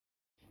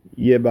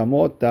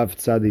Yebamot Tav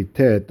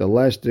Tzaditet. The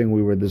last thing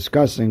we were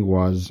discussing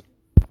was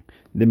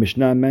the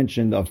Mishnah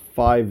mentioned of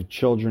 5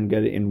 children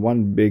getting in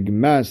one big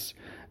mess,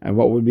 and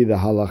what would be the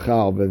halacha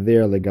over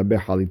there, legabe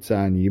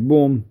halitza and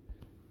yibum.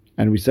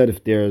 And we said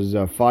if there's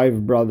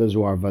 5 brothers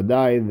who are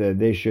vadai, that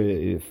they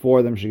should 4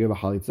 of them should give a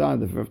halitza,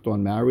 and the 5th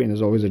one marry, and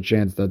there's always a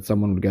chance that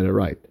someone would get it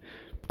right.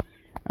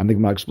 And the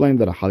Gemara explained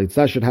that a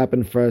halitza should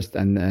happen first,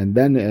 and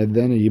then a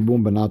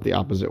yibum, but not the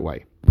opposite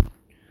way.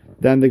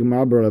 Then the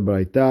Gemara brought a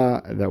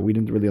braita that we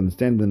didn't really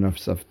understand enough.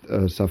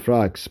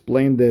 Safra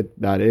explained it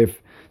that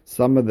if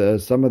some of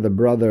the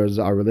brothers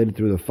are related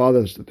through the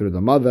father, through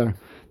the mother,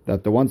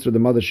 that the ones through the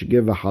mother should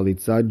give a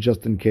halitza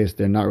just in case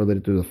they're not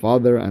related to the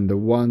father, and the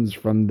ones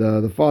from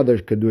the father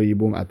could do a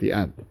yibum at the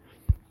end.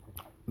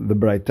 The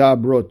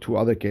braita brought 2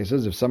 other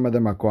cases. If some of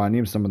them are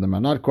kohanim, some of them are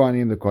not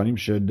kohanim, the kohanim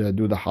should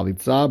do the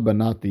halitza but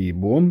not the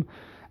yibum.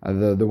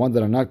 The ones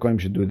that are not kohanim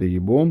should do the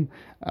yibum,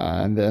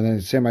 and then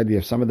the same idea.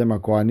 If some of them are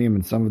kohanim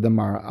and some of them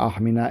are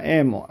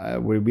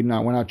ahminaim,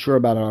 we're not sure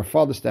about our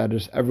father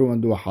status.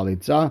 Everyone do a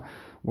halitza.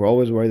 We're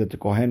always worried that the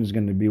kohen is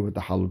going to be with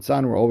the halutza,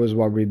 and we're always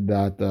worried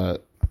that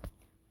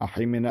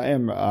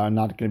ahiminaim are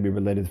not going to be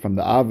related from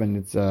the av,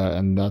 and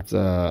that's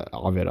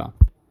avera.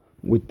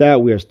 With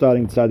that, we are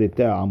starting Tzaditeh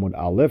Amud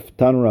Aleph,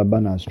 Tanu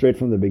Rabbanan, straight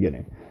from the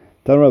beginning.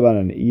 Tanu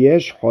Rabbanan,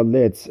 Yesh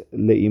Choletz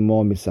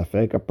Le'imo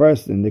Misafek. A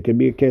person, there could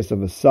be a case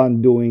of a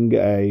son doing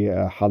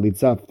a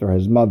halitza for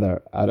his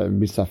mother out of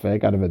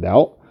misafek, out of a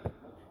doubt,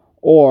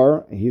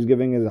 or he's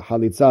giving his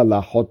halitza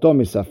lachoto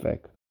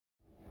misafek,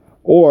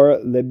 or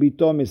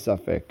lebito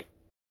misafek.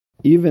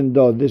 Even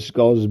though this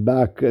goes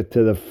back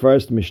to the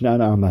first Mishnah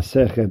in our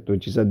Masechet,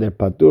 which is said they're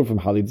patur from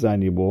halitza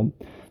and yibum,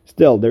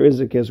 still there is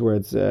a case where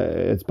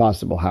it's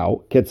possible.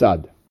 How?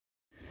 Ketzad.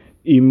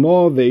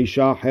 Imo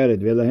veisha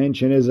heret velahen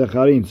shnei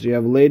zacharim. So you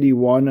have lady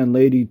 1 and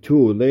lady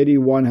 2. Lady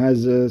 1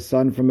 has a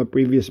son from a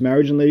previous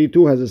marriage, and lady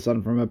 2 has a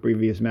son from a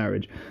previous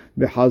marriage.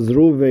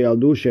 Vehazru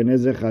veyaldu shnei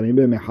zacharim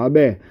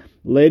b'mechabe.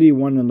 Lady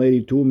 1 and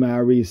lady 2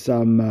 marry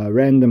some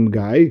random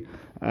guy,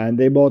 and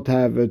they both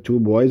have 2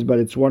 boys, but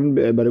it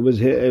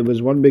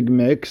was one big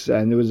mix,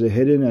 and it was a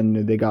hidden,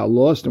 and they got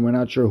lost, and we're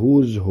not sure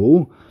who's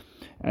who.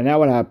 And now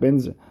what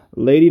happens?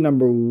 Lady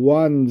number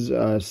 1's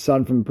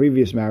son from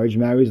previous marriage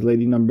marries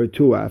lady number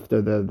 2 after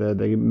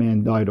the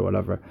man died or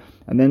whatever,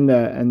 and then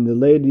the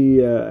lady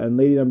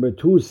number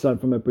 2's son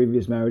from a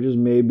previous marriage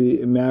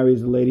maybe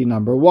marries lady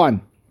number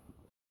 1.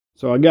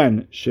 So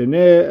again,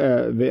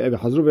 shnei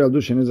v'chazru v'yaldu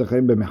shnei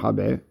zacharim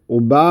b'mechabe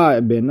uba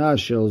bena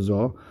shel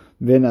zo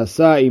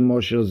v'nasa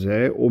imo shel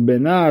ze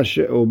ubena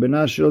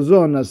shel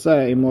zo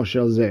nasa imo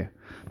shel ze.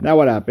 Now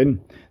what happened?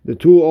 The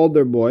 2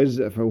 older boys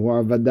who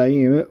are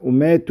vadayim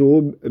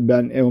umetu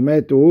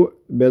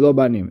belo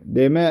banim.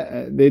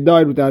 They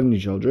died without any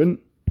children,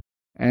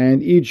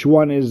 and each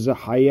one is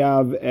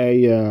hayav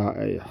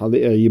a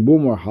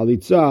yibum or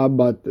halitza,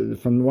 but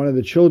from one of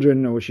the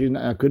children,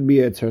 could be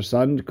it's her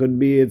son, could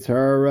be it's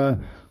her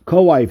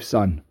co-wife's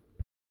son.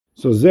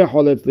 So zeh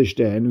choletz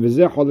lishtehen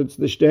v'zeh choletz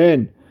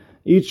lishtehen.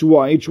 Each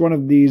one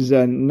of these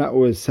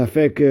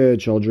safek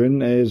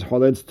children is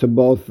choletz to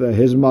both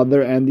his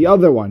mother and the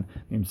other one.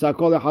 Each one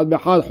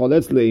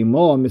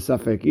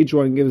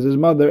gives his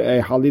mother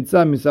a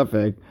halitza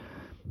misafek.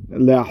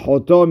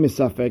 Le'achoto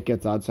misafek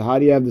ketzad. So how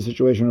do you have the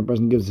situation where a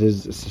person gives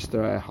his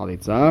sister a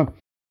halitza?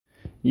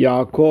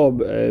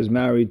 Yaakov is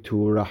married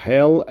to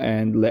Rachel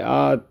and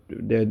Leah.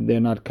 They're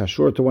not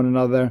kashur to one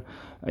another.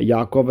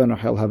 Yaakov and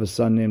Rachel have a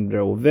son named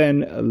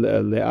Reuven.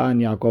 Leah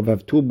and Yaakov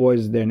have 2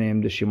 boys. They're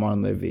named Shimon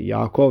and Levi.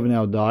 Yaakov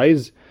now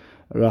dies.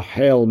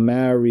 Rachel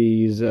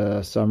marries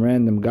some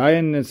random guy,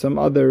 and some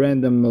other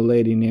random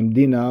lady named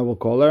Dina, we'll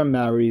call her,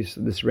 marries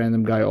this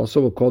random guy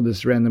also. We'll call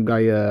this random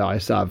guy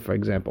Esav, for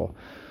example.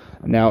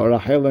 Now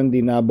Rachel and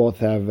Dina both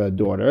have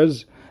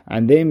daughters,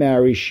 and they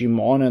marry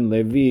Shimon and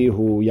Levi,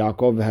 who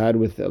Yaakov had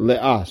with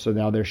Leah. So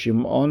now they're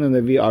Shimon and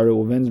Levi are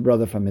Reuven's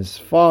brother from his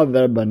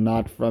father, but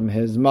not from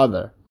his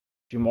mother.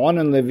 Shimon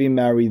and Levi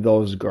marry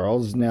those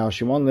girls. Now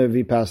Shimon and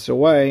Levi pass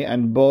away,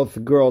 and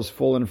both girls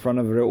fall in front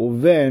of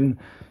Reuven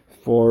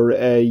for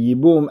a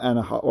yibum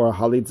or a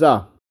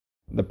halitza.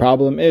 The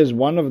problem is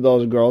one of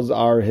those girls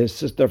are his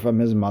sister from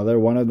his mother.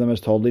 One of them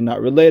is totally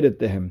not related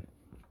to him.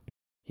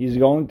 He's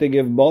going to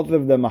give both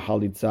of them a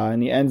halitza,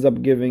 and he ends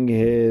up giving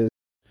his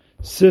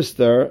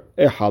sister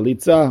a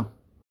halitza.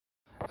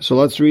 So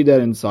let's read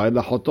that inside.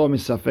 Lachoto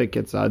misafek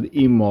ketzad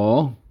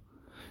imo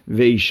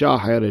veisha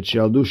heret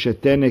sheldu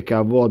shetene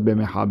kavod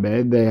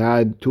b'mechabed. They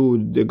had 2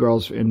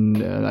 girls and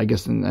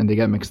they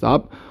get mixed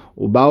up.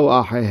 Ubau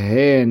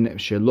ahehen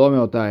shelo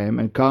meotaim,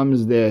 and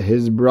comes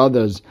his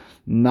brothers,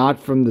 not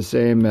from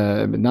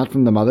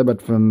the mother,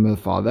 but from the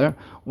father.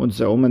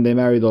 And they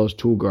marry those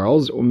 2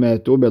 girls.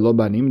 Umetu belo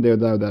banim, they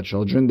die without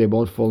children. They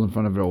both fall in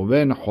front of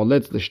Reuven.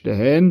 Choletz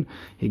lishtehen,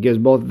 he gives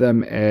both of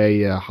them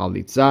a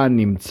halitza.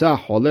 Nimtza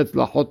choletz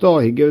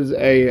lachoto, he gives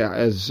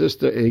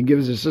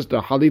his sister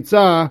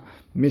halitza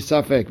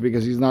misafek,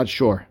 because he's not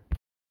sure.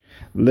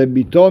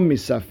 Lebito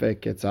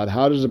misafek ketzad.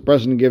 How does a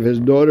person give his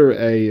daughter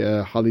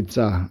a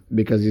halitza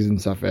because he's in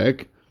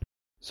safek?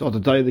 So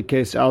to tell you the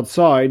case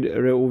outside,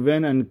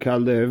 Reuven and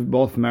Kalev,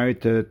 both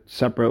married to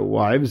separate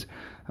wives,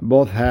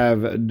 both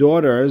have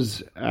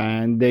daughters,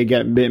 and they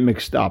get a bit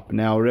mixed up.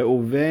 Now,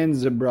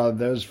 Reuven's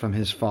brothers from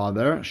his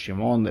father,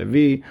 Shimon,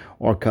 Levi,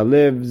 or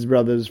Kalev's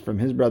brothers from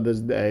his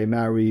brothers, they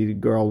marry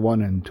girl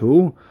 1 and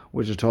 2,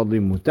 which is totally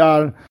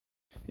mutar.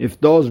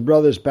 If those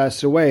brothers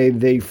pass away,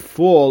 they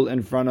fall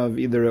in front of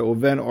either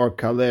Reuven or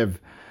Kalev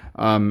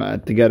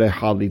to get a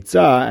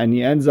halitza, and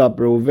he ends up,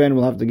 Reuven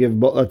will have to give,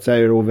 let's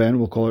say Reuven,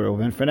 we'll call it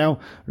Reuven for now,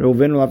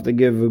 Reuven will have to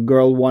give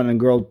girl 1 and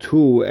girl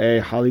 2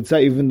 a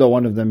halitza, even though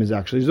one of them is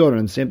actually his daughter.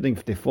 And same thing,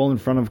 if they fall in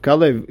front of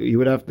Kalev, he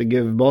would have to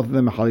give both of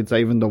them a halitza,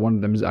 even though one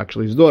of them is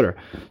actually his daughter.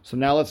 So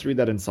now let's read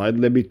that inside.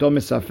 Lebito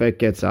misafek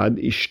ketzad,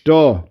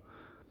 ishto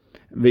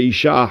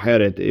veisha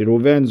acheret,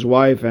 Reuven's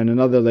wife and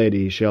another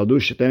lady, she'aldu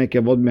shetene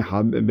kevod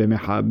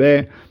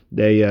b'mechabe,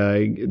 they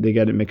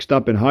get it mixed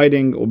up in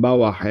hiding.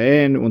 Ubawa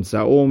Haen,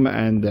 Unsaum,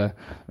 and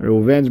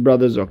Reuven's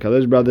brothers or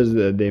Kalev's brothers,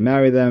 they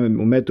marry them.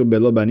 Umetu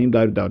belo banim,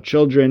 died without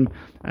children,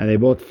 and they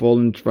both fall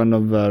in front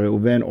of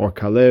Reuven or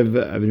Kalev.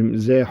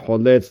 Zeh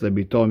choletz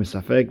lebito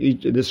misafek.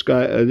 This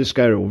guy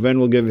Reuven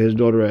will give his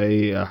daughter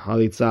a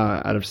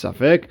halitza out of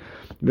safek.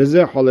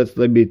 V'zeh choletz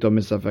lebito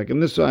misafek.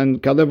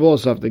 And Kalev will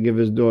also have to give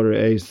his daughter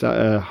a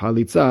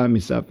halitza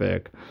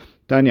misafek.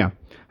 Tanya.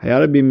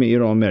 Hayarabi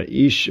Meir Omer,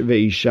 Ish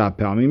ve'isha,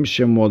 Pa'amim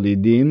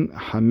shemolidin,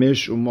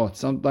 Hamish umot.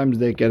 Sometimes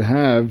they can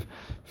have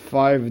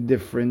 5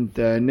 different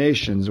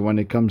nations when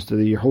it comes to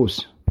the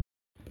Yehus.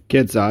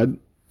 Ketzad,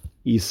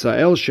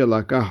 Yisrael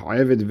shelakach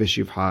Eved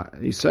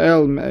ve'shivcha.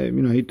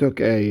 Yisrael, he took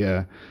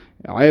a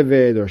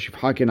Eved or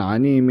Shivcha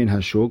Kenani min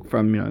hashuk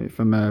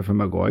from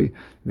a goy.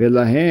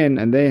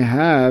 Ve'lahen, and they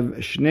have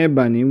Shnei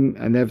banim,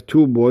 and they have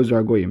 2 boys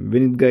or goyim.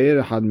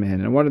 V'nidgayer echad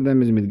mehen, and one of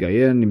them is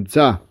midgayer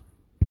nimtza.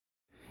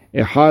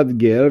 Echad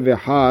ger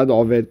ve'echad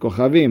oved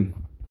kochavim.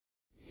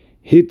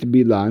 Hit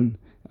bilan,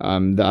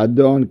 the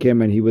Adon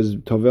came and he was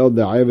tovel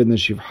the Eved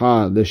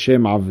Neshivcha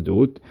l'shem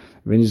avdut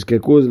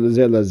v'nizkekuz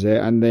l'zeh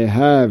l'zeh, and they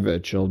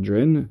have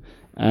children,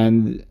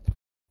 and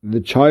the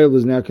child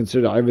is now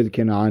considered Eved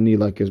Kenani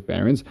like his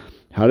parents.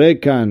 Hare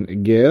kan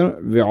ger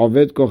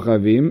ve'oved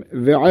kochavim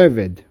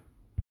ve'eved.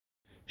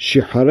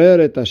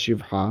 Shihrer et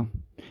hashivcha.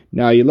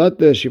 Now you let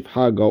the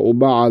shivcha go,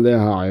 uba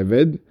aleha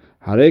eved.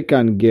 Hare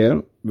kan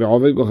ger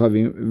ve'oved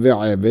kochavim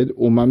ve'eved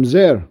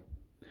umamzer.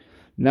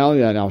 Now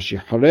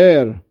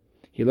shihrer,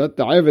 he let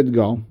the eved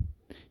go.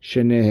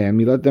 Shenehem,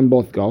 he let them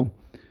both go.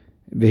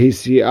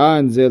 V'hisi'a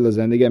and zelaz,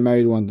 and they get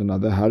married one to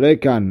another. Hare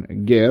kan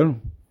ger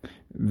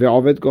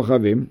ve'oved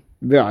kochavim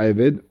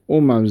ve'eved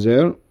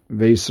umamzer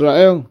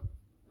ve'Yisrael.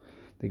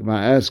 The Gemara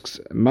asks,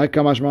 "My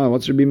kamashma,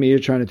 what's Rabbi Meir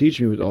trying to teach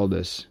me with all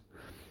this?"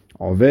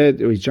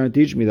 He's trying to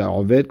teach me that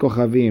Oved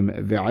Kochavim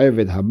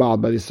ve'Eved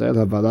haba'al bad Yisrael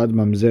havalad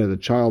mamzer. The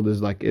child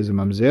is a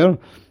mamzer,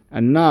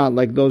 and not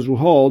like those who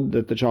hold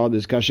that the child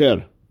is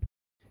kasher.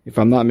 If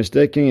I'm not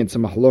mistaken, it's a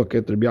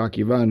mahloket Rabbi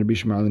Akiva and Rabbi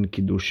Shmuel in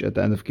Kiddush at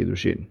the end of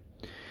Kiddushin.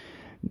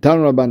 Tan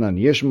Rabbanan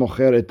yesh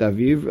mocher et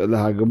aviv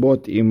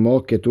lehagbot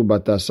imo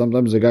ketubata.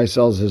 Sometimes the guy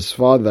sells his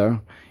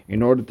father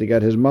in order to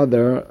get his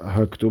mother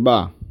her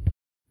ketubah.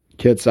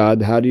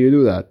 Ketzad, how do you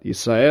do that?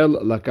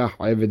 Yisrael lakach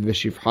Eved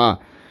ve'shivcha.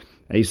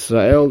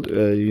 Israel,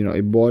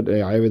 he bought a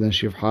Eved and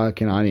Shivcha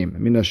Kenanim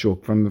min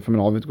hashuk from an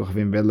Oved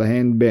Kochavim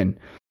ve'lahen ben.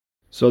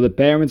 So the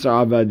parents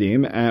are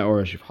Avadim or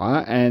a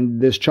Shivcha, and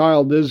this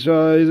child is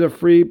a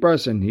free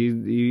person. He's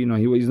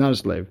not a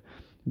slave.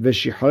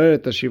 V'shihrer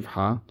et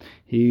Shivcha,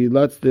 he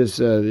lets this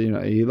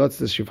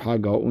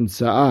Shivcha go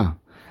unsa'a,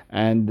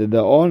 and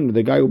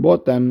the guy who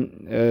bought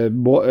them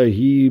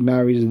he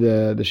marries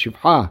the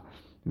Shivcha.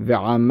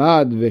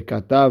 Ve'amad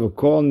ve'katav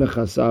kol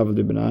nechasav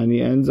libna, and he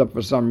ends up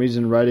for some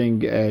reason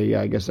writing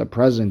a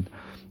present,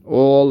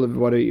 all of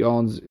what he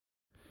owns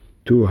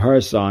to her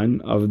son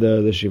of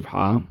the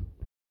Shivcha,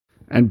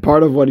 and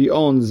part of what he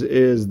owns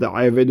is the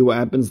Eved who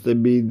happens to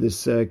be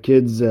this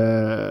kid's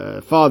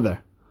father.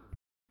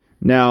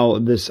 Now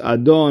this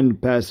Adon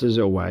passes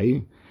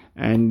away,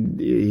 and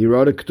he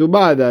wrote a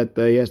ketubah that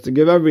he has to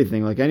give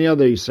everything like any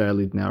other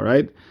Israelite now,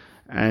 right?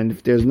 And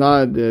if there's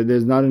not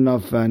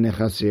enough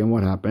nechasim,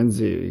 what happens?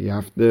 You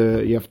have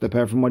to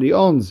pay from what he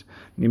owns.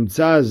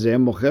 Nimtza zeh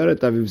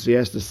mocheret aviv, so he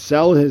has to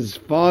sell his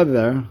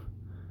father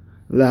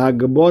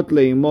lehagbot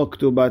leimo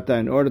ktubata,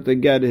 in order to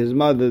get his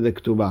mother the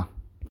ktubah.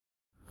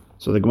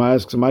 So the Gemara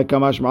asks, "My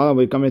kamash ma'alam,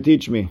 will you come and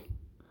teach me?"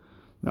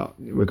 No,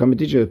 we're coming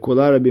to teach you.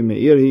 Kula Rabbi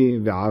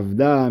Meirhi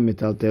ve'avda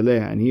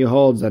mitalteleh, and he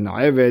holds that an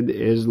eved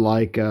is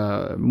like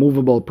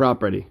movable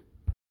property.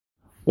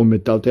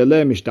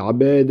 Umitalteleh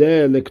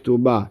mishtabedeh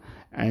lektubah.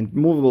 And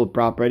movable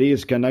property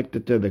is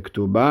connected to the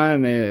ketubah,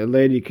 and a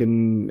lady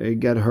can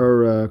get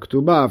her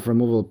ketubah from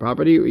movable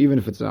property, even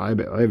if it's an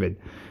Eved.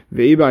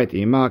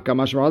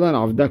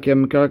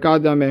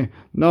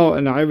 No,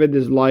 an Eved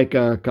is like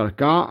a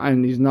karka,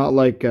 and he's not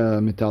like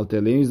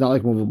metaltelin, he's not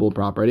like movable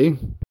property.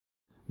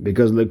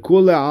 Because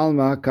lekule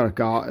alma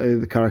karka,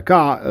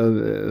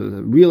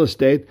 real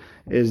estate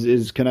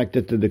is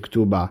connected to the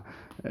ketubah.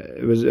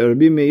 It was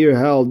Rabbi Meir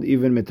held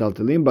even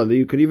metaltalim, but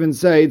you could even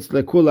say it's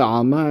lekula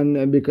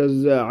aman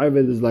because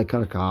Ived is like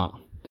karka.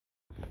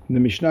 The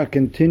Mishnah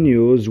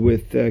continues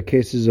with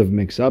cases of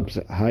mix-ups.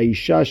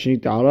 Haisha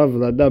shnit'arav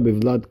lada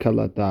bivlad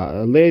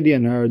kalata. A lady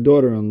and her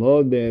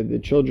daughter-in-law, the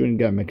children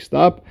get mixed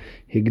up.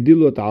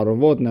 Higdilu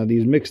ta'aravot. Now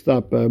these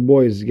mixed-up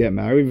boys get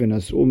married.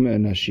 V'nas'u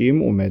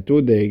nashim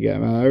umetu. They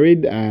get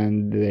married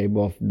and they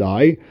both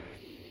die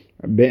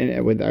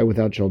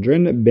without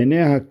children.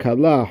 Bnei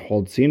hakala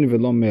holtzin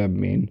v'lo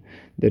me'abmin.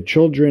 The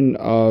children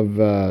of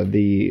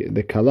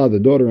the kala, the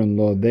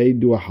daughter-in-law, they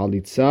do a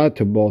halitza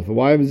to both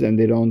wives and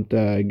they don't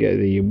get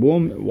the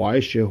yibum. Why?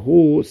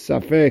 Shehu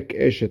safek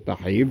eshet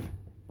ahiv.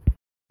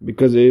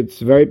 Because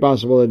it's very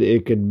possible that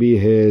it could be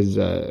his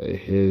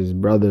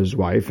brother's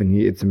wife, and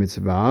it's a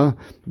mitzvah.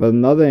 But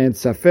on the other hand,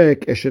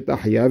 safek eshet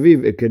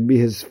ahiv, it could be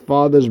his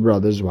father's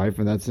brother's wife,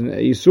 and that's an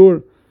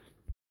isur.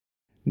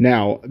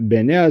 Now,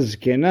 Bnei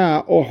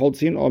Azkena or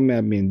Holtzin or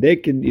Me'abmin, they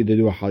could either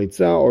do a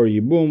Halitza or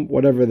Yibum,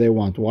 whatever they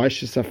want. Why?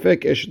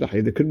 Shesafek Eshet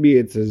Ahiv. It could be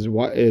it's his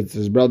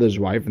brother's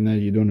wife, and then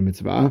you're doing a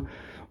mitzvah.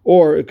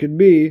 Or it could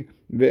be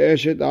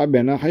Ve'eshet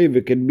Ben Ahiv.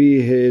 It could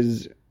be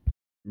his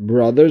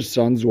brother's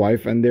son's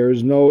wife, and there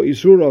is no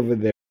Isur over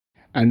there.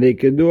 And they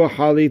could do a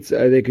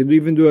Halitza, they could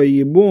even do a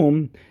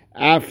Yibum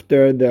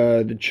after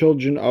the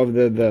children of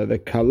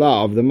the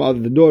Kala, of the mother,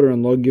 the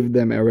daughter-in-law, give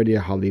them already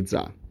a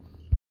Halitza.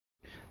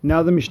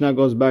 Now the Mishnah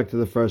goes back to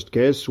the first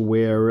case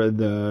where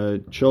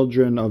the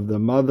children of the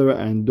mother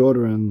and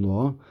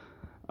daughter-in-law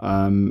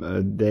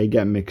they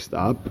get mixed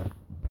up,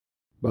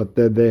 but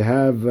they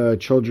have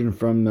children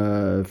from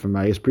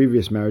I guess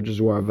previous marriages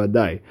who are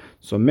vadai.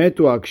 So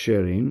metu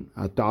aksherin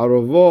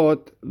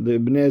ha'ta'arovot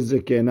libnei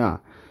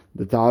zekena.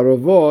 The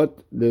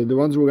ta'arovot, the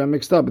ones who got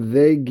mixed up,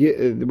 they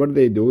get, what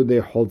do? They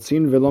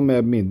holtzin v'lo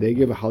me'abmin. They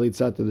give a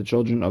halitza to the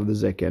children of the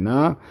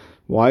zekena.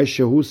 Why?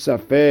 Shehu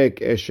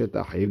safek eshet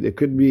ahiv. It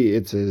could be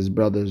it's his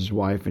brother's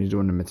wife and he's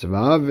doing a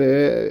mitzvah.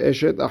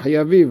 Eshet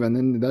ahiyaviv, and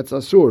then that's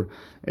asur.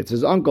 It's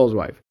his uncle's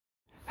wife.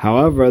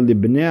 However,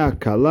 libnei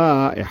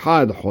kala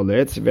ehad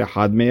choletz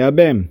ve'ehad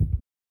meyabem.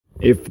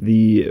 If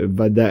the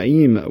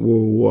vadaim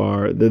who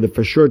are the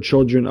for sure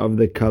children of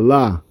the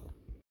kala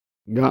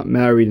got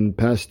married and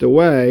passed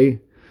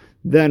away,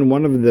 then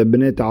one of the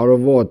bnei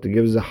ta'aravot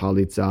gives a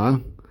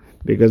halitza,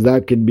 because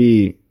that could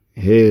be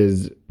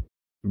his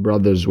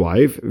brother's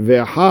wife,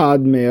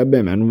 ve'had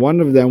me'abim, and one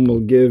of them will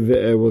do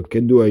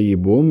a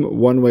yibum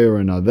one way or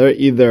another.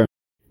 Either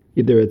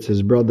it's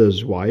his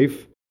brother's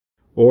wife,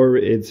 or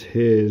it's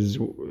his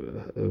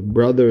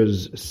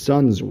brother's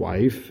son's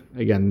wife.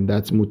 Again,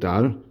 that's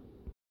mutar.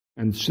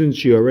 And since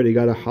she already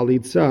got a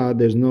halitza,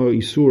 there's no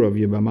isur of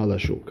yibama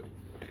lashuk.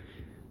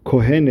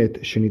 Kohenet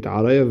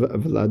shenit'arev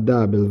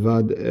v'lada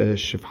bilvad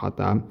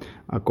shifhata.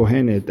 A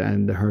kohenet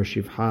and her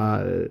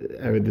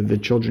shifha, the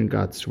children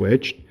got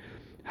switched.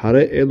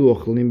 They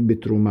both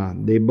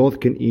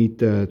can eat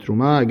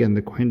truma. Again,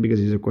 the kohen because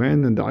he's a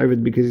kohen, and the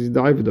Ived because he's the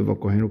Ived of a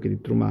kohen who can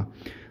eat truma.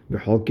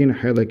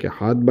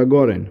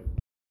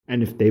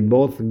 And if they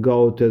both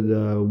go to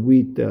the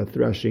wheat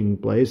threshing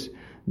place,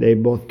 they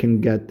both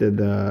can get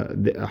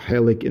the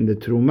helik in the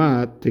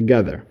truma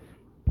together.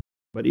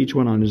 But each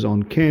one on his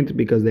own can't,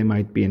 because they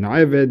might be an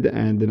Ived,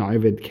 and an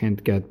Ived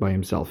can't get by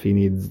himself. He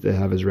needs to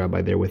have his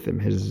rabbi there with him,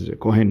 his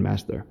kohen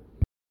master.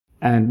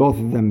 And both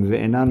of them,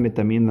 ve'enan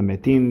mitamin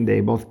lametin, they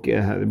both,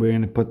 we're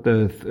going to put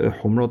the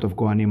humrot of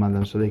kohanim on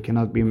them, so they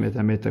cannot be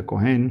mitameta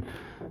kohen.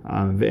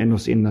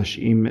 Ve'enos in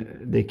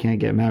nashim, they can't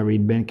get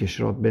married, ben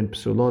kishrot, ben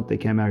psulot, they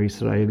can't marry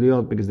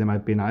Israeliot because they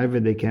might be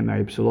na'ived, they can't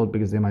marry psulot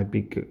because they might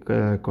be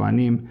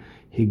kohanim.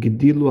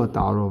 Higdilu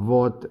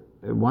ata'arovot,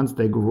 once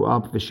they grew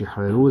up,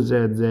 v'shihreru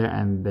zeh,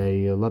 and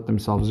they let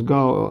themselves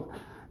go.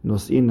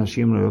 Nos'in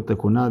nashim ra'yot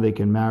lekuna, they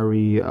can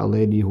marry a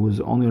lady who's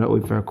only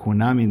ra'oi for a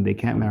kuna, mean they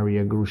can't marry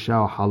a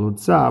grusha or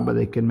halutza, but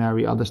they can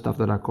marry other stuff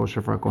that are kosher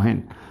for a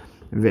kohen.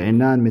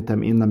 Ve'enan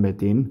mitam'in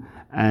lametin,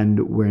 and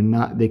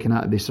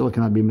they still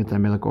cannot be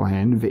mitameh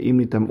kohen.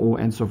 Ve'im nitam'u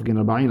ensof gin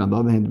arba'in, on the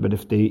other hand, but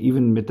if they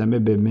even mitameh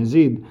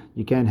b'mezid,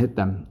 you can't hit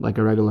them like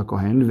a regular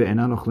kohen.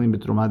 Ve'enan ochlim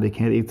b'truma, they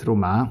can't eat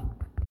truma,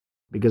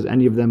 because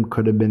any of them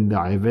could have been the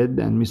Ived,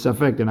 and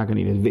misafek, they're not going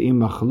to eat it. Ve'im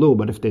machlu,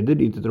 but if they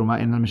did eat the truma,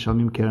 inam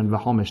mishalmim keren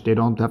v'chomesh, they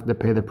don't have to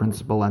pay the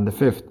principal and the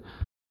fifth,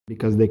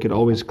 because they could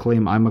always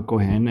claim I'm a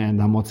kohen and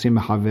hamotzim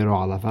mechaveru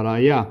ala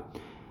faraya.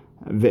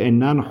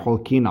 Ve'enan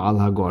cholkin al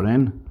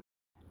hagoren,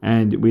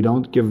 and we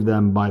don't give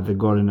them by the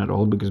goren at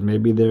all, because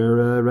maybe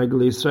they're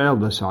regular Israel,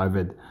 the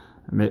Ived.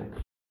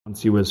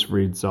 Once he was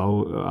freed,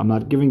 so I'm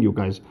not giving you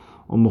guys.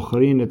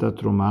 Umuchrin et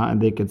truma,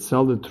 and they could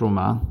sell the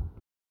truma.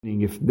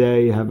 If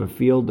they have a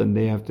field and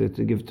they have to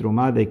give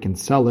truma, they can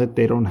sell it.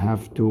 They don't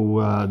have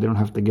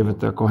to give it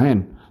to a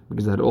kohen,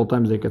 because at all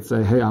times they could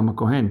say, "Hey, I'm a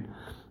kohen,"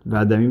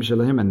 and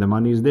the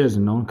money is theirs,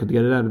 and no one could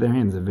get it out of their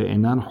hands. They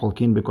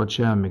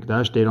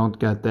don't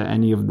get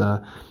any of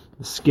the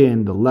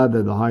skin, the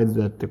leather, the hides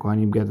that the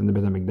kohanim get in the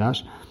Beit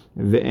HaMikdash.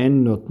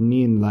 Ve'en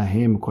notnin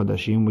lahem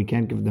kodashim. We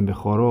can't give them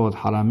bechorot,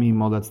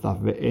 haramim, all that stuff.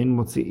 Ve'en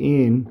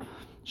motziin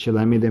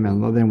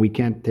then we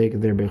can't take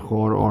their bechor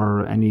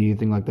or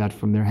anything like that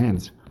from their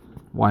hands.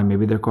 Why?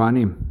 Maybe they're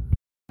kohanim.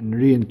 And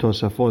Rian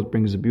Tosafot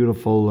brings a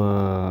beautiful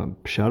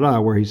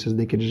pshara where he says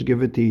they could just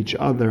give it to each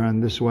other,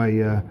 and this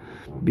way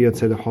be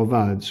outside the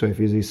chovad. So if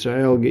he's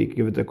Israel,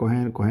 give it to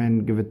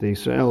Kohen give it to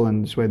Israel,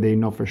 and this way they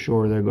know for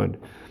sure they're good.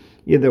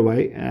 Either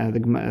way, the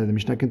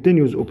Mishnah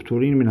continues,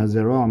 Upturin min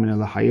hazera min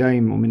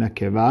al-hayayim min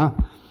akeva.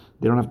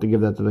 They don't have to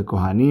give that to the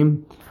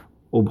kohanim.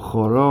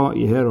 Ubchoro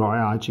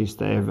yehero'eh ad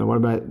sheistaev. And what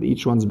about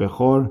each one's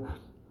bechor?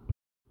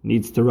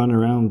 Needs to run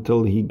around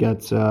till he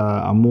gets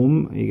a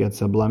mum, he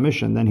gets a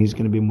blemish, and then he's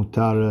going to be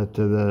mutar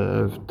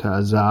to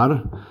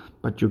azar.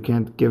 But you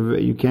can't give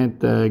it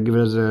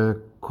as a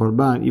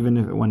korban, even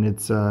if when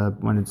it's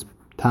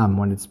tam,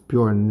 when it's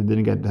pure and it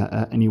didn't get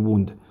any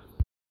wound,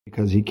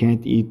 because he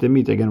can't eat the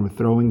meat. Again, we're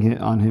throwing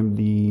on him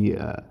the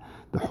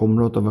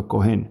humrot of a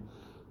kohen.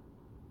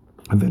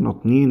 And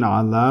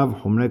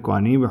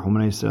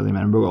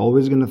we're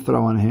always going to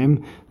throw on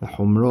him the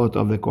humrot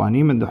of the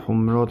kohanim and the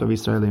humrot of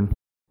Israelim.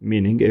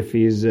 Meaning, if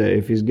he's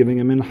giving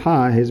a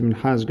mincha, his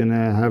mincha is going to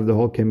have the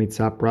whole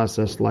kemitzah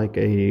process like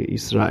a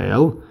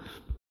Israel.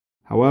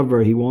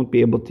 However, he won't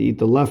be able to eat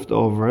the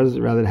leftovers.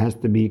 Rather, it has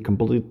to be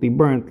completely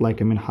burnt like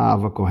a mincha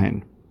of a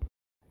kohen.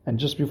 And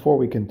just before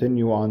we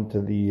continue on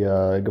to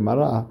the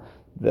Gemara,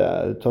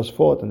 the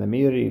Tosfot and the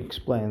Meiri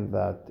explain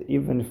that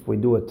even if we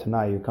do it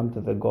tonight, you come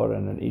to the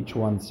Goren and each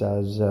one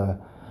says,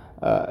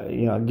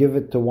 give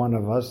it to one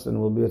of us and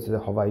we'll be to the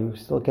Chavah. You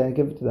still can't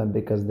give it to them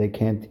because they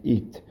can't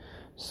eat.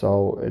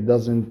 So it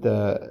doesn't.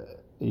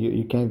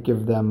 You can't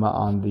give them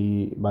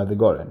by the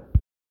Goren.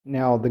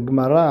 Now the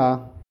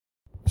Gemara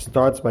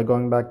starts by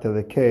going back to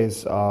the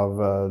case of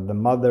the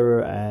mother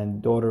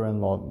and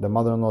daughter-in-law, the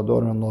mother-in-law,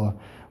 daughter-in-law,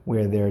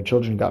 where their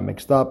children got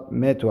mixed up,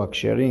 metu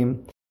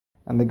aksherim.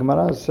 And the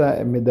Gemara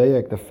says,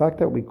 medayek, the fact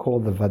that we call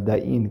the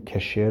vada'in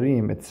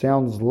kesherim, it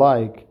sounds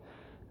like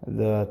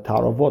the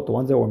taravot, the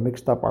ones that were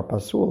mixed up, are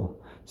pasul.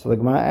 So the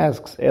Gemara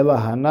asks, ela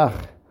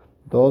hanach,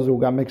 those who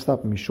got mixed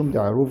up, mishum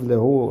de'aruv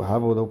lehu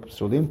havu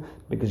psulim,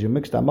 because you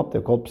mixed them up,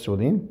 they're called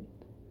psulim.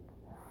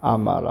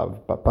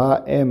 Amarav,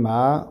 papa,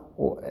 ema,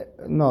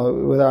 no,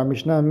 with our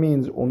Mishnah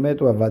means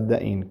umetu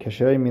vada'in,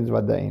 kesherim means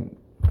vada'in.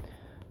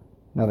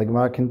 Now the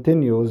Gemara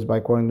continues by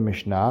quoting the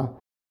Mishnah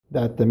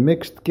that the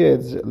mixed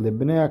kids,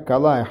 libnei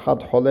akala,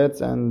 echad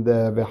choletz and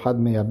v'echad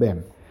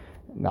meyabem.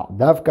 Now,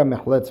 davka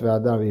mechletz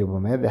ve'adar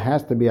v'yibumeh, there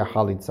has to be a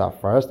chalitza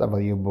first,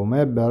 aval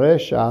yibumeh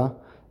beresha,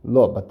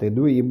 lo, but they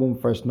do yibum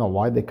first. No,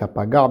 why? The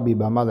kapaga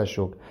bibama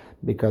lashuk,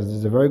 because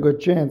there's a very good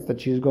chance that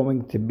she's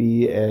going to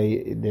be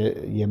the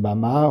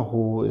yibama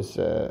who is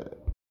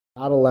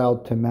not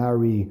allowed to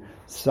marry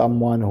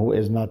someone who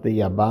is not the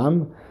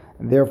yabam.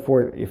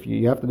 Therefore, if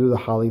you have to do the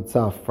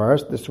chalitza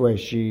first, this way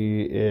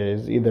she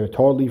is either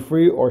totally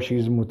free or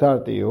she's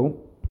mutar to you,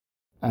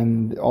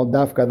 and all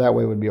dafka that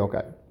way would be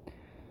okay.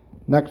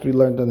 Next, we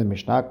learned in the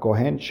Mishnah,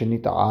 kohen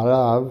shenita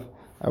arav.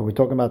 We're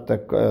talking about the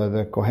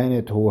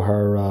kohenet who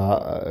her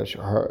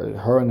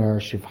and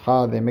her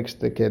shivcha, they mixed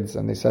the kids,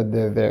 and they said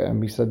and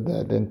we said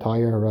the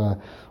entire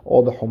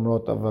all the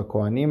humrot of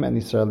kohanim and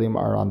Israelim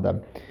are on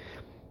them.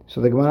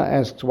 So the Gemara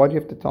asks, why do you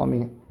have to tell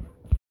me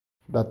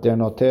that they're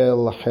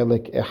notel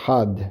chelik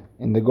echad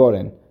in the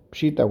Goren?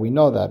 Pshita, we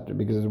know that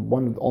because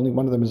only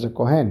one of them is a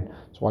kohen.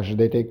 So why should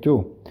they take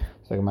two?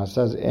 So the Gemara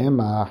says,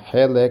 ema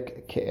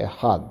chelik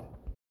ke'echad,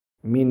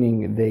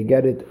 meaning they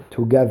get it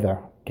together.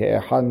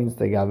 Ke'echad means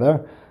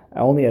together.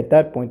 Only at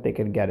that point they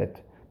can get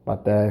it.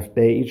 But if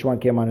each one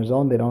came on his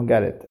own, they don't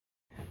get it.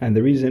 And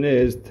the reason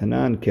is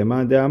Tanan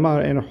Keman de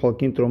Amar en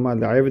Cholkin Truma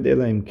le'Avid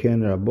ela im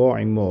ken rabo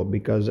imo,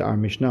 because our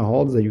Mishnah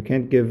holds that you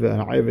can't give an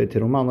Avid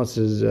Truma unless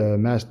his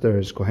master,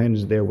 his Kohen,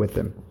 is there with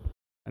him.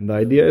 And the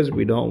idea is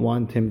we don't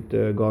want him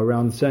to go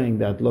around saying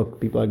that, look,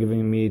 people are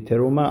giving me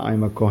teruma,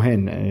 I'm a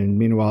Kohen, and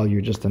meanwhile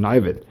you're just an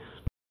Avid.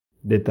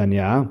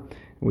 Detanya,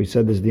 we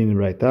said this din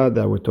right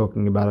that we're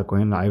talking about a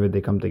Kohen and Avid,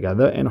 they come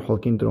together. En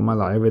Cholkin Truma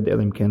le'Avid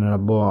ela im ken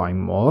rabo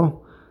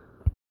imo.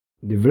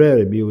 Divrei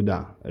Rabbi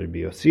Yehuda. Rabbi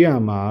Yossi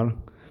Amar.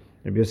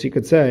 Rabbi Yossi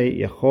could say,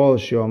 Yechol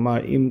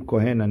she'omar im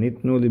kohen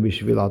anitnu li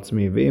b'shvil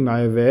atzmi, ve'im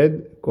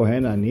aved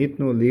kohen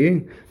anitnu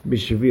li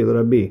b'shvil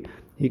rabbi.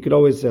 He could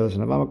always say,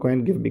 listen, if I'm a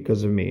kohen, give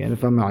because of me, and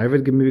if I'm a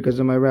aved, give me because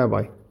of my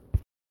rabbi.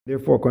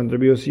 Therefore, according to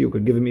Rabbi Yossi, you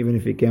could give him even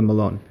if he came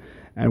alone.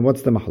 And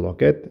what's the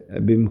mahloket?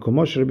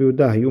 B'mkomosh Rabbi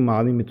Yehuda hayu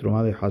ma'alim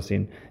mitruma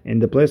lechasin. In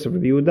the place of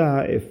Rabbi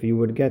Yehuda, if you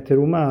would get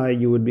teruma,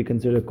 you would be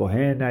considered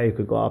kohen. Now you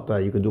could go up,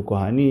 you could do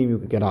kohanim, you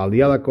could get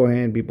aliyah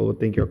kohen. People would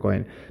think you're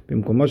kohen.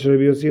 B'mkomosh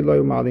Rabbi Yossi lo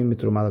hayu ma'alim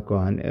mitruma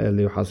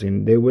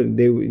lechasin.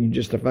 They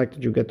just the fact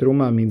that you get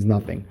teruma means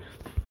nothing.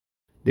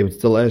 They would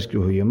still ask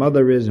you who your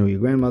mother is and who your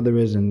grandmother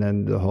is, and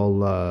then the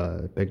whole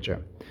picture.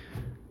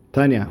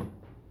 Tanya,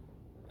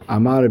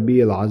 Amar Rabbi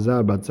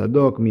Elazar bat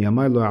Tzadok mi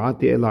amar lo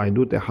ati ela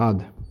idut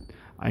echad.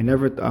 I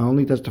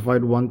only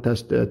testified one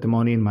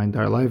testimony in my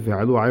entire life.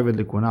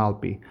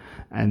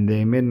 And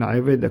they made an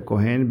Avid a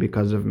Kohen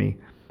because of me.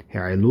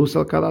 I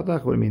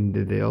mean,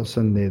 did they all of a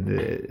sudden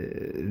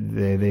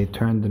they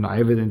turned an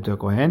Avid into a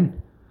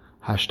Kohen?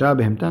 השתה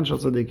בהמתן של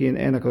צדיקים,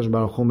 אין הקדוש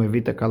ברוך הוא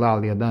מביא תקלה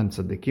על ידן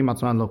צדיקים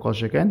עצמם לא כל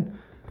שכן.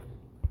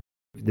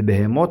 The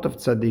behemoth of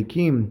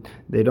tzaddikim,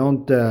 they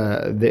don't,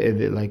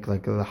 they like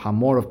the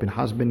hamor of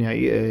Pinchas ben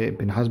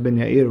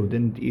Yair, who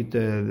didn't eat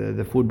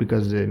the food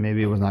because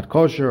maybe it was not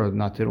kosher, or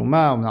not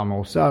terumah, or not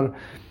mausar.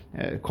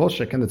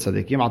 Kosher, the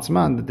tzaddikim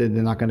atzman, they're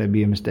not going to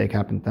be a mistake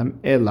happen to them.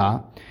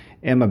 Ela,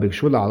 Emma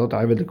bikshu la'alot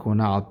aved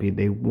lekuna alpi.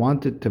 They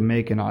wanted to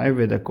make an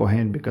aved a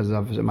kohen because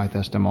of my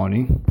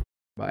testimony.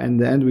 But in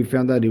the end, we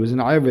found out he was an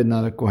aved,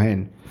 not a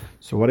kohen.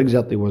 So what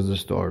exactly was the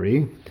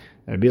story?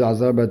 Rabbi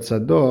Elazar ben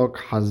Tzadok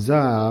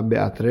haza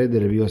be'atre de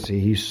Rabbi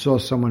Yossi. He saw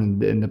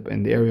someone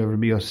in the area of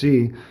Rabbi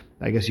Yossi.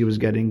 I guess he was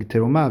getting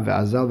terumah.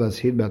 Ve'azal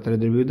v'ashid be'atre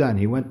de Rabbi Yehuda. And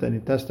he went and he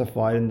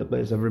testified in the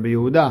place of Rabbi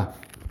Yehuda.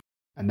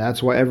 And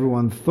that's why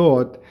everyone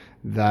thought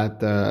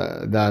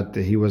that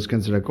he was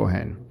considered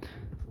kohen.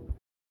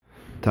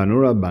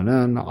 Tanura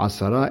banan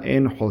asara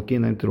en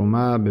cholkin en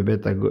terumah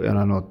bebet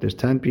eranot. There's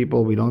 10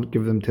 people. We don't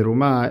give them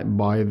terumah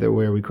by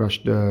where we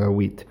crush the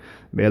wheat.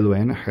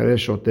 Be'eluen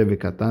cheresh ote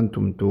v'katan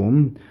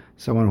tumtum.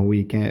 Someone who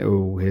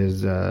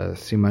his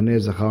simanei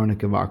zachar and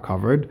nekeva are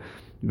covered.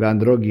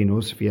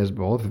 Ve'androginus, if he has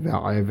both.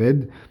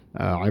 Ve'aved,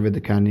 aved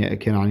the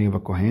kenani of a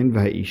kohen.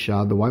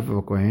 Ve'isha, the wife of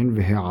a kohen.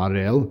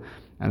 Ve'arel,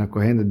 and a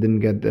kohen that didn't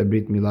get the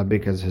brit milah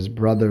because his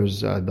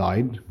brothers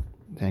died,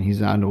 and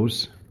he's an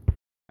anus.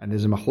 And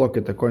there's a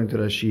machloket according to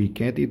Rashi, he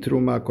can't eat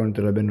terumah. According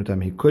to Rabbeinu Tam,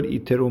 he could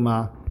eat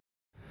terumah.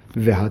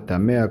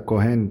 Ve'hatameh, a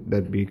kohen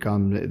that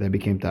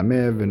became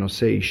tameh,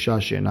 ve'nosei isha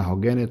she'ena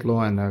hogenet lo,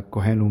 and a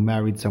kohen who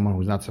married someone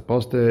who's not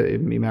supposed to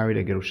be married,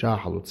 a gerusha,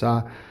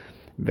 halutza,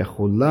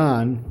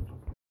 ve'chulan,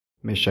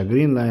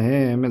 meshagrin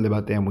lahem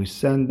lebateim. We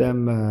send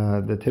them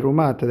the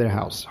terumah to their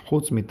house.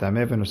 Chutz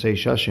mitameh ve'nosei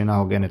isha she'ena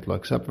hogenet lo,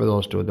 except for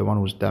those two, the one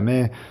who's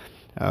tameh,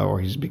 or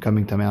he's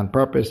becoming tameh on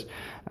purpose,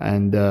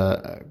 and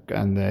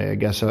I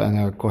guess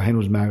a kohen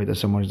who's married to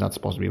someone he's not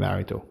supposed to be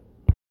married to.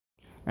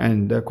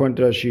 And according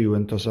to Rashi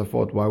and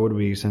Tosafot, why would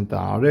we send to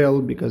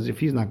Arel? Because if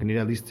he's not going to eat,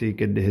 at least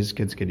his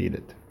kids could eat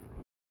it.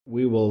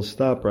 We will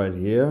stop right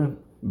here,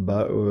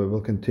 but we'll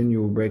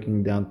continue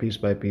breaking down piece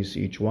by piece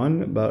each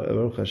one. But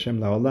Baruch Hashem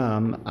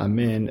la'olam,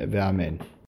 Amen ve'amen.